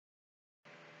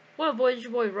What up, boys? It's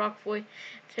your boy Rockboy.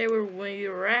 Today we're going to be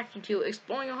reacting to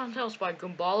Exploring a Haunted House by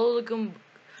Goombalo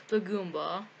the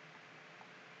Goomba.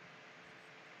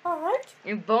 Alright.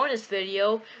 In bonus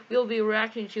video, we'll be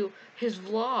reacting to his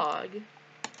vlog.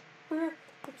 We're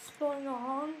exploring a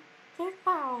haunted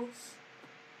house.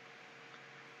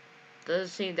 Doesn't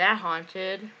seem that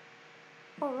haunted.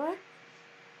 Alright.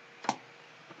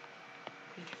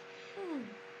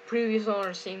 Previous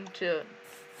owners seem to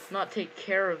not take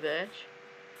care of it.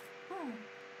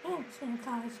 Hand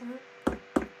sanitizer.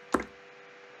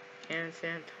 Hand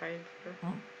sanitizer.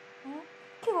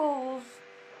 Kills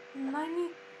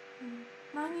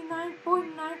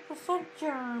 99.9%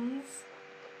 germs.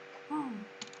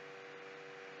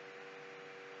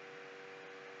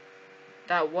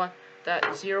 That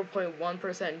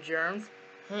 0.1% germs.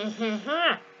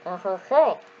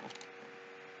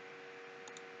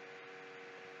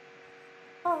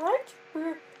 Alright,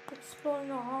 we're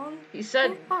exploring a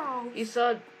haunted house.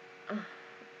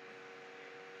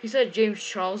 He said James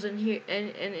Charles in here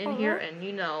in here, and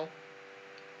you know.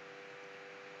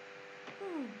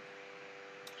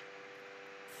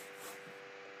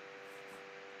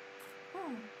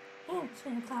 Hand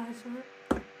sanitizer.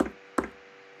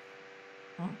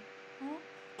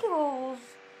 Kills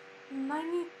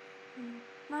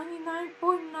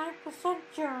 99.9%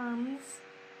 germs.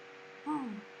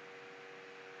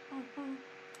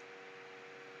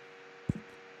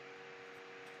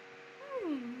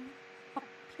 A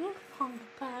ping pong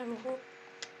paddle.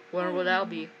 Wonder what that'll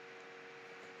be.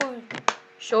 What?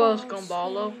 Show us,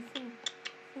 Goombalo.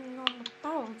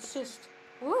 Oh, it's just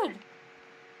wood.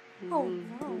 Oh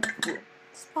no.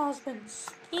 This ball's been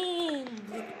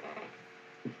skinned.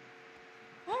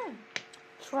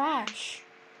 Trash.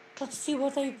 Let's see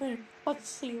what they've been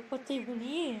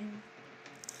eating.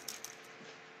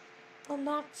 Will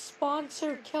not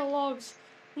sponsor Kellogg's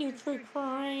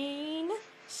Nutri-Grain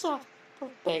soft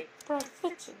baked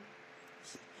breakfast.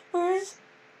 Where's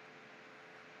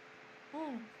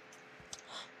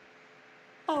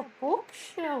a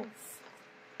bookshelf?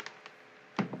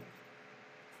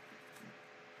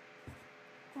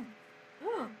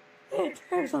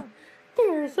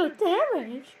 There's a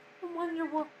damage. I wonder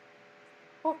what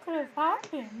could have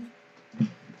happened.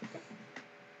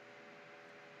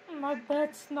 I bet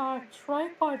it's not a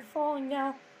tripod falling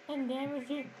down and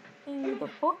damaging the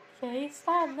bookcase.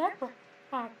 That never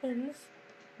happens.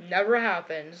 Never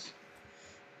happens.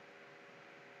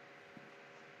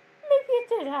 Maybe it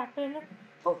did happen,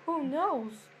 but who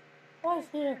knows? Why is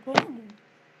it abandoned?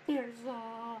 There's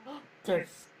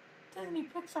Disney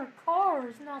Pixar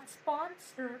Cars, not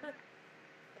sponsored.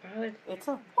 It's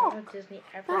a book Disney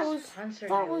ever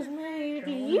sponsored that was made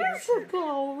years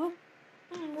ago.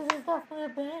 This is definitely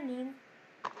abandoned.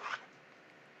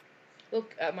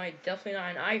 Look at my definitely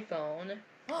not an iPhone.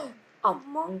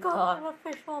 Among Us,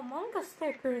 unofficial Among Us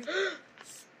stickers.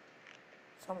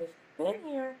 Somebody's been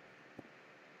here.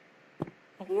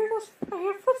 I hear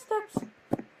footsteps.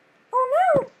 Oh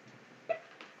no!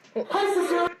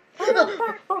 I'm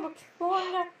back from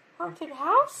exploring that haunted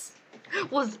house.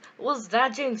 Was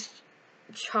that James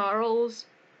Charles?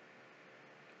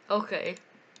 Okay.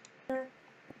 I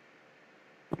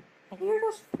hear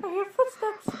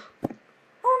footsteps.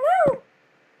 Oh no!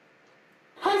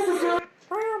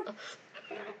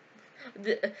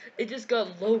 It just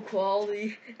got low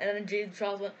quality, and then James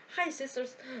Charles went, "Hi,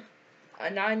 sisters,"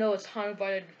 and now I know it's haunted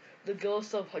by the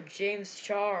ghost of James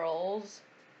Charles.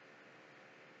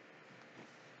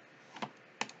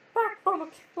 Back from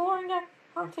exploring that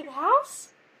haunted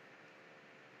house.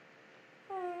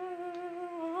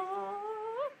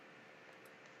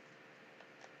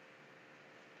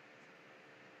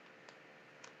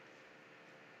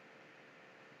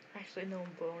 Actually, no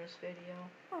bonus video.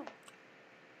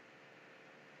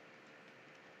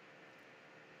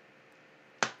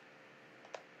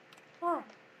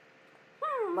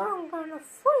 I'm gonna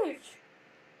fridge.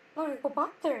 I'm gonna go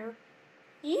back there.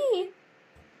 Eat.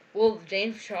 Will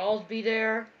James Charles be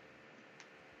there?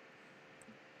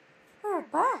 We're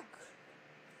back.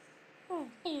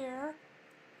 Here.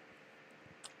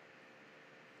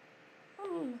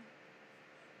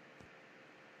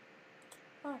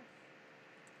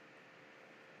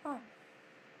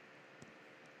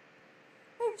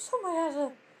 Maybe somebody has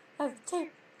a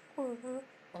tape recorder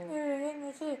and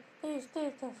they did the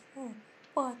thing,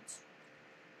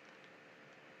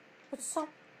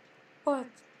 but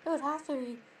it would have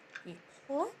to be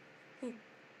what?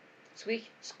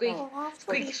 Squeak, squeak,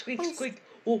 squeak, squeak, squeak.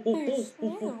 Oh, oh, oh,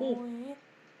 oh, oh,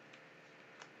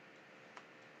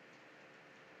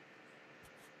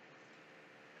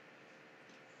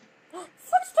 oh.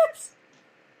 Footsteps!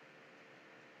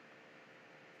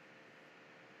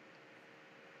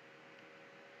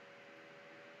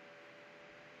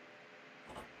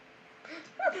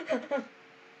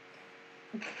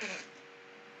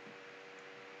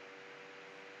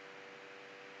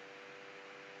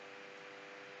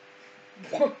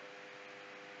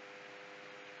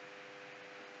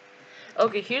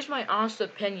 Okay, here's my honest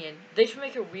opinion. They should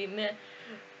make a remake.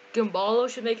 Gumball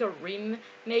should make a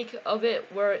remake of it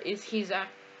where he's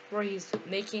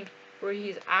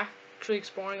actually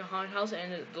exploring a haunted house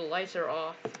and the lights are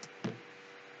off.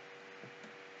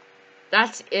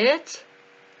 That's it?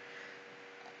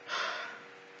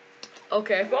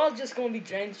 Okay, I thought it was just gonna be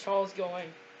James Charles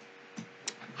going,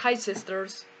 "Hi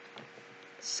sisters."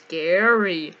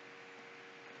 Scary.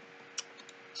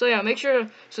 So yeah, make sure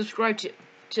to subscribe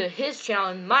to his channel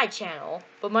and my channel,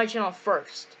 but my channel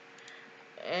first.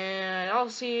 And I'll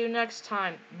see you next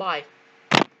time. Bye.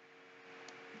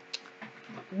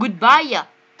 Goodbye.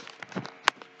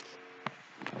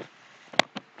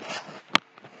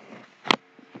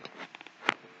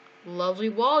 Lovely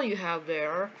wall you have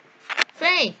there.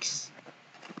 Thanks.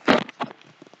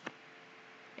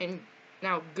 And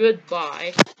now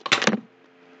goodbye.